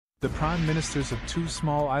The prime ministers of two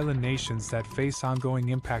small island nations that face ongoing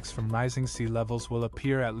impacts from rising sea levels will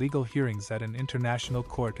appear at legal hearings at an international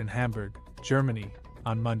court in Hamburg, Germany,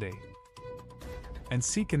 on Monday, and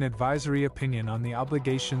seek an advisory opinion on the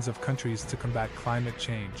obligations of countries to combat climate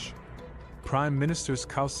change. Prime Ministers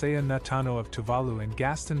Kausea Natano of Tuvalu and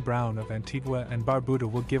Gaston Brown of Antigua and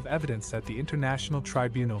Barbuda will give evidence at the International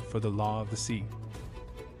Tribunal for the Law of the Sea,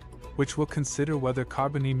 which will consider whether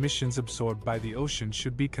carbon emissions absorbed by the ocean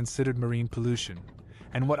should be considered marine pollution,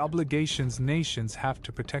 and what obligations nations have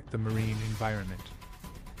to protect the marine environment.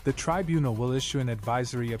 The tribunal will issue an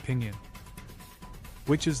advisory opinion,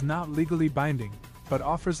 which is not legally binding, but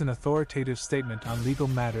offers an authoritative statement on legal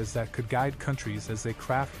matters that could guide countries as they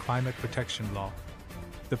craft climate protection law.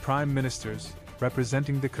 The prime ministers,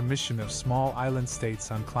 representing the Commission of Small Island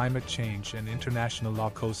States on Climate Change and International Law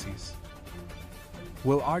COSIS,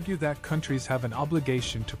 will argue that countries have an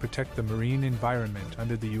obligation to protect the marine environment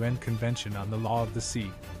under the UN Convention on the Law of the Sea,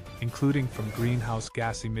 including from greenhouse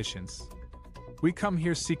gas emissions. We come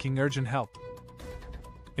here seeking urgent help,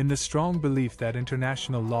 in the strong belief that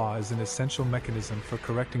international law is an essential mechanism for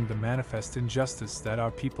correcting the manifest injustice that our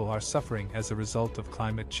people are suffering as a result of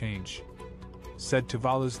climate change, said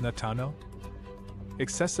Tuvalu's Natano.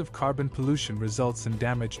 Excessive carbon pollution results in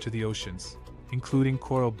damage to the oceans, including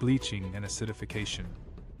coral bleaching and acidification.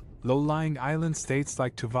 Low-lying island states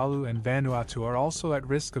like Tuvalu and Vanuatu are also at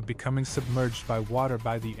risk of becoming submerged by water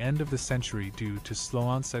by the end of the century due to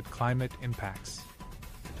slow-onset climate impacts.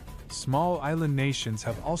 Small island nations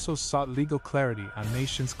have also sought legal clarity on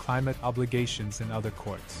nations' climate obligations in other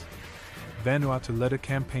courts. Vanuatu led a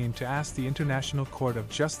campaign to ask the International Court of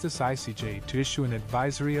Justice (ICJ) to issue an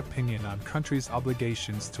advisory opinion on countries'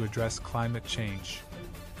 obligations to address climate change.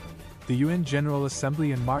 The UN General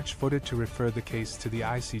Assembly in March voted to refer the case to the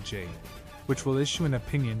ICJ, which will issue an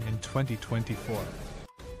opinion in 2024.